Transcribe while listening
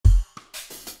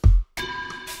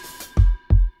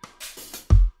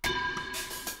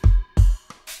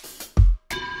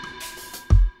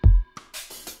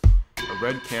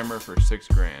RED camera for 6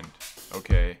 grand.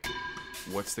 Okay,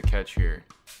 what's the catch here?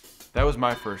 That was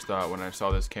my first thought when I saw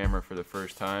this camera for the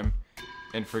first time,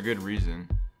 and for good reason.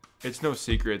 It's no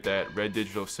secret that RED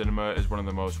Digital Cinema is one of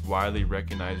the most widely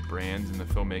recognized brands in the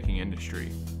filmmaking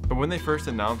industry. But when they first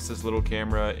announced this little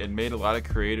camera, it made a lot of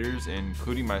creators,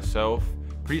 including myself,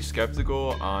 pretty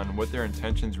skeptical on what their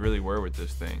intentions really were with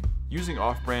this thing. Using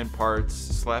off-brand parts,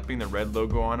 slapping the RED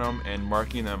logo on them, and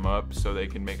marking them up so they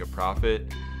can make a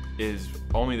profit is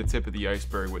only the tip of the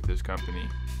iceberg with this company.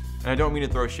 And I don't mean to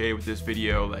throw shade with this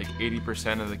video, like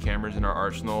 80% of the cameras in our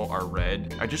arsenal are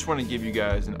RED. I just want to give you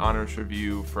guys an honest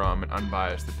review from an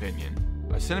unbiased opinion.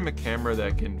 A cinema camera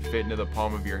that can fit into the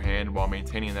palm of your hand while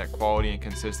maintaining that quality and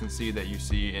consistency that you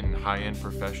see in high-end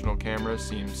professional cameras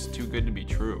seems too good to be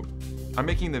true. I'm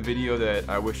making the video that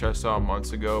I wish I saw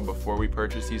months ago before we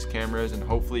purchased these cameras, and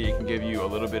hopefully it can give you a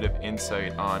little bit of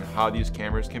insight on how these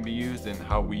cameras can be used and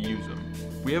how we use them.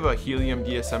 We have a Helium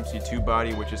DSMC2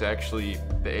 body, which is actually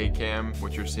the A cam,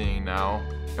 which you're seeing now,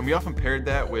 and we often paired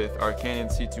that with our Canon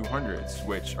C200s,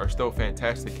 which are still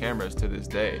fantastic cameras to this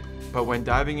day. But when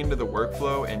diving into the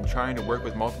workflow and trying to work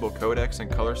with multiple codecs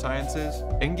and color sciences,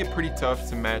 it can get pretty tough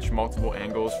to match multiple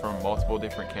angles from multiple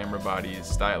different camera bodies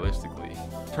stylistically.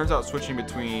 Turns out switching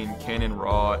between Canon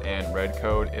RAW and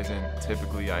Redcode isn't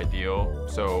typically ideal,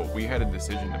 so we had a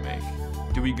decision to make.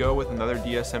 Do we go with another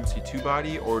DSMC2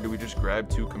 body, or do we just grab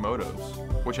 2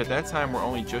 Komodos? Which at that time were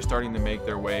only just starting to make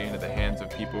their way into the hands of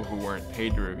people who weren't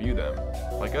paid to review them,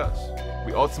 like us.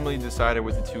 We ultimately decided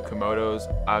with the 2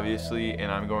 Komodos, obviously, and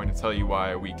I'm going to tell you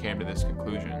why we came to this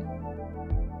conclusion.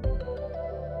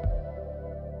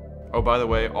 Oh, by the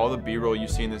way, all the B-roll you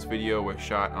see in this video was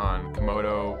shot on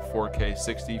Komodo 4K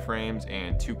 60 frames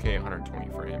and 2K 120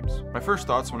 frames. My first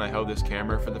thoughts when I held this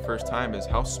camera for the first time is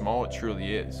how small it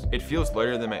truly is. It feels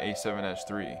lighter than my A7S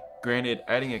III. Granted,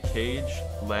 adding a cage,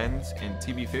 lens, and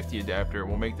TB50 adapter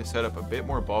will make the setup a bit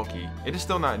more bulky. It is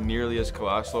still not nearly as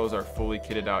colossal as our fully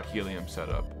kitted out Helium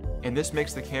setup. And this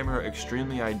makes the camera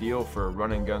extremely ideal for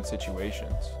run and gun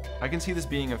situations. I can see this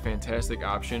being a fantastic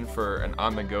option for an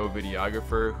on-the-go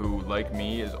videographer who, like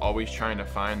me, is always trying to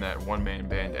find that one-man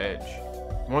band edge.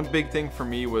 One big thing for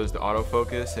me was the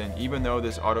autofocus, and even though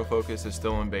this autofocus is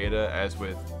still in beta, as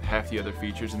with half the other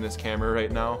features in this camera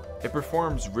right now, it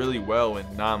performs really well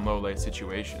in non-low light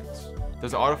situations.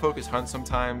 Does the autofocus hunt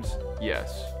sometimes?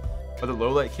 Yes. Are the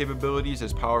low light capabilities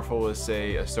as powerful as,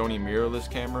 say, a Sony mirrorless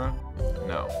camera?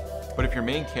 No. But if your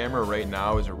main camera right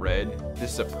now is a RED,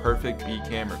 this is a perfect B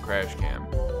cam or crash cam.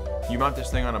 You mount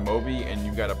this thing on a Mobi and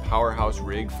you've got a powerhouse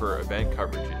rig for event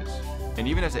coverages. And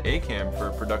even as an A cam for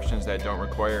productions that don't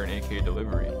require an 8K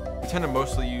delivery. We tend to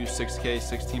mostly use 6K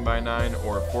 16:9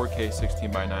 or 4K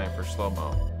 16:9 for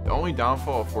slow-mo. The only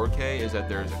downfall of 4K is that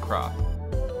there is a crop.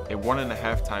 A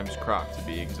 1.5 times crop to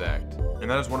be exact. And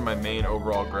that is one of my main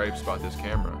overall gripes about this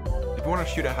camera. If you want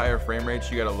to shoot at higher frame rates,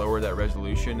 you gotta lower that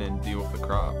resolution and deal with the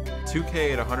crop.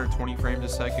 2K at 120 frames a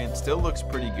second still looks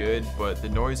pretty good, but the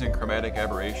noise and chromatic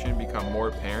aberration become more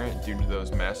apparent due to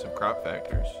those massive crop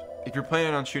factors. If you're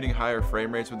planning on shooting higher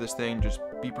frame rates with this thing, just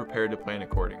be prepared to plan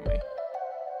accordingly.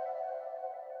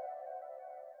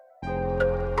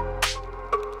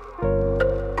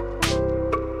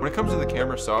 When it comes to the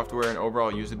camera software and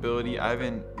overall usability, I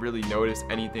haven't really noticed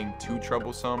anything too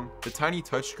troublesome. The tiny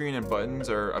touchscreen and buttons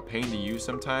are a pain to use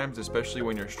sometimes, especially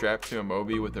when you're strapped to a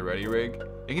Mobi with a Ready Rig.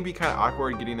 It can be kind of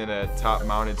awkward getting to that top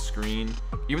mounted screen.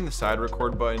 Even the side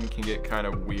record button can get kind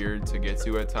of weird to get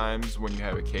to at times when you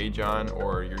have a cage on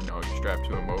or you're strapped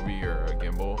to a Mobi or a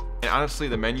gimbal. And honestly,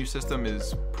 the menu system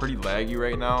is pretty laggy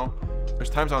right now. There's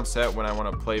times on set when I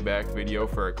want to play back video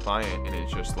for a client and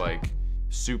it's just like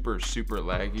super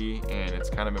laggy and it's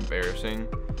kind of embarrassing.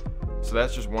 So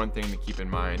that's just one thing to keep in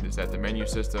mind, is that the menu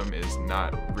system is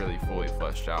not really fully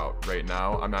fleshed out right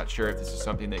now. I'm not sure if this is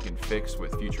something they can fix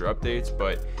with future updates,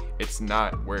 but it's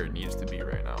not where it needs to be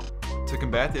right now. To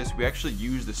combat this, we actually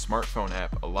use the smartphone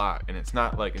app a lot, and it's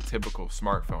not like a typical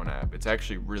smartphone app. It's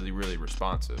actually really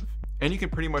responsive. And you can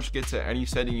pretty much get to any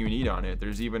setting you need on it.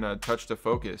 There's even a touch to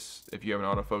focus if you have an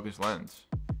autofocus lens.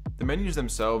 The menus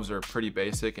themselves are pretty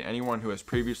basic, and anyone who has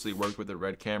previously worked with a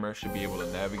RED camera should be able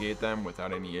to navigate them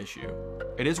without any issue.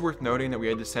 It is worth noting that we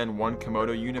had to send one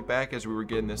Komodo unit back as we were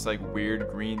getting this like weird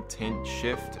green tint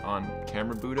shift on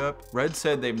camera boot up. RED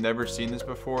said they've never seen this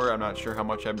before. I'm not sure how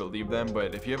much I believe them,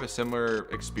 but if you have a similar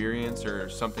experience or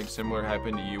something similar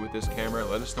happened to you with this camera,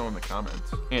 let us know in the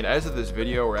comments. And as of this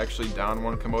video, we're actually down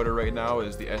one Komodo right now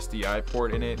as the SDI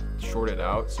port in it shorted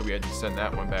out, so we had to send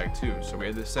that one back too. So we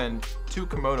had to send 2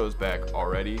 Komodos shadows back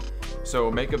already.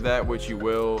 So make of that what you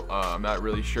will. I'm not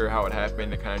really sure how it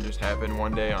happened. It kind of just happened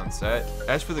one day on set.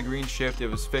 As for the green shift, it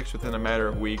was fixed within a matter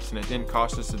of weeks and it didn't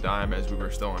cost us a dime as we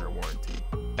were still under warranty.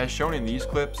 As shown in these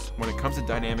clips, when it comes to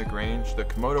dynamic range, the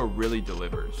Komodo really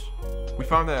delivers. We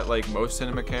found that like most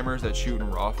cinema cameras that shoot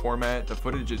in RAW format, the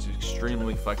footage is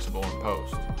extremely flexible in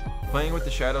post. Playing with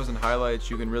the shadows and highlights,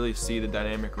 you can really see the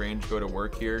dynamic range go to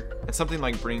work here, and something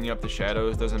like bringing up the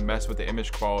shadows doesn't mess with the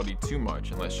image quality too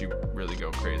much unless you really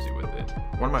go crazy with it.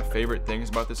 One of my favorite things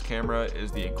about this camera is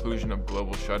the inclusion of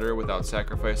global shutter without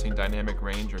sacrificing dynamic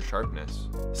range or sharpness.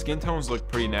 Skin tones look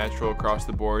pretty natural across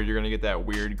the board. You're going to get that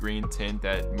weird green tint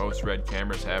that most RED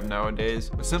cameras have nowadays,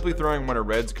 but simply throwing one of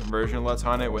RED's conversion LUTs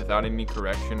on it without any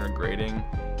correction or grading,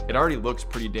 it already looks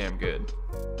pretty damn good.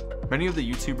 Many of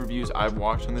the YouTube reviews I've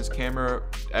watched on this camera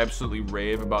absolutely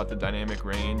rave about the dynamic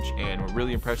range, and what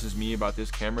really impresses me about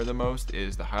this camera the most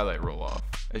is the highlight roll-off,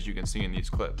 as you can see in these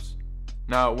clips.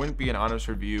 Now, it wouldn't be an honest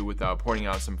review without pointing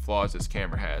out some flaws this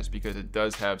camera has, because it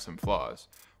does have some flaws.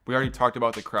 We already talked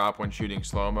about the crop when shooting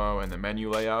slow-mo and the menu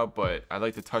layout, but I'd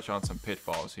like to touch on some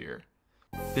pitfalls here.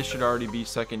 This should already be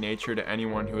second nature to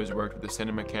anyone who has worked with a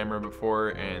cinema camera before,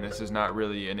 and this is not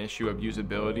really an issue of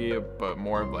usability, but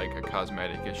more of like a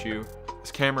cosmetic issue.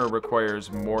 This camera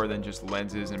requires more than just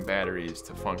lenses and batteries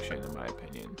to function, in my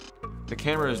opinion. The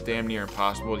camera is damn near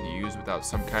impossible to use without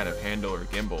some kind of handle or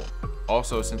gimbal.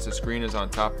 Also, since the screen is on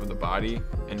top of the body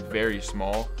and very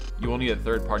small, you will need a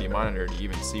third-party monitor to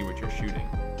even see what you're shooting.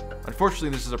 Unfortunately,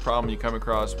 this is a problem you come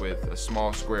across with a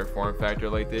small square form factor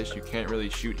like this. You can't really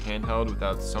shoot handheld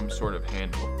without some sort of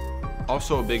handle.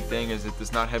 Also, a big thing is it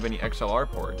does not have any XLR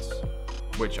ports,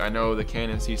 which I know the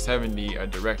Canon C70, a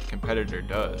direct competitor,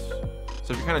 does.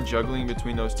 So if you're kind of juggling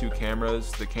between those two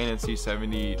cameras, the Canon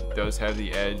C70 does have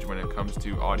the edge when it comes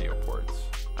to audio ports.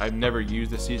 I've never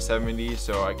used the C70,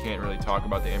 so I can't really talk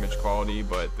about the image quality,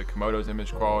 but the Komodo's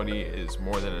image quality is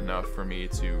more than enough for me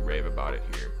to rave about it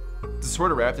here. To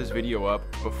sort of wrap this video up,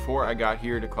 before I got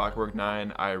here to Clockwork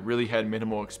 9, I really had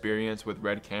minimal experience with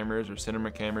RED cameras or cinema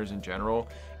cameras in general,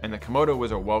 and the Komodo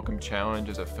was a welcome challenge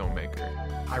as a filmmaker.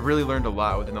 I really learned a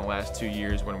lot within the last 2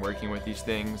 years when working with these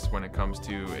things when it comes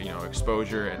to,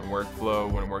 exposure and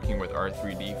workflow when working with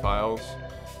R3D files.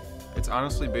 It's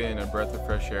honestly been a breath of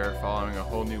fresh air following a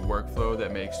whole new workflow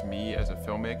that makes me as a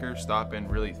filmmaker stop and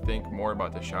really think more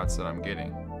about the shots that I'm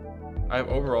getting. I've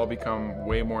overall become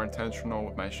way more intentional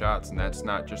with my shots, and that's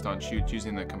not just on shoots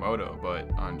using the Komodo, but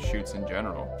on shoots in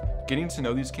general. Getting to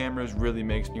know these cameras really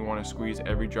makes me want to squeeze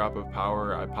every drop of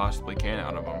power I possibly can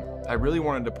out of them. I really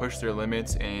wanted to push their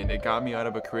limits, and it got me out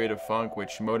of a creative funk,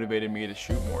 which motivated me to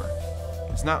shoot more.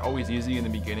 It's not always easy in the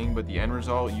beginning, but the end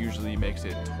result usually makes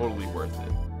it totally worth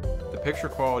it. The picture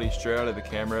quality straight out of the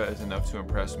camera is enough to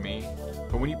impress me,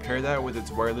 but when you pair that with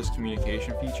its wireless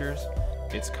communication features,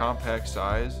 its compact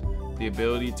size, the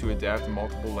ability to adapt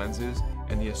multiple lenses,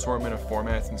 and the assortment of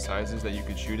formats and sizes that you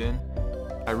could shoot in,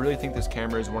 I really think this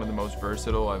camera is one of the most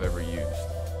versatile I've ever used.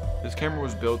 This camera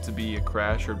was built to be a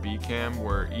crash or B cam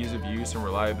where ease of use and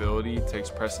reliability takes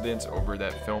precedence over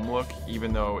that film look,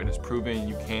 even though it is proven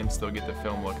you can still get the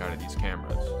film look out of these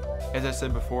cameras. As I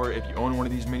said before, if you own one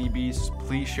of these mini beasts,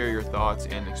 please share your thoughts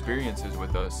and experiences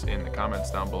with us in the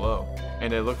comments down below.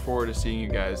 And I look forward to seeing you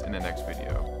guys in the next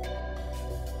video.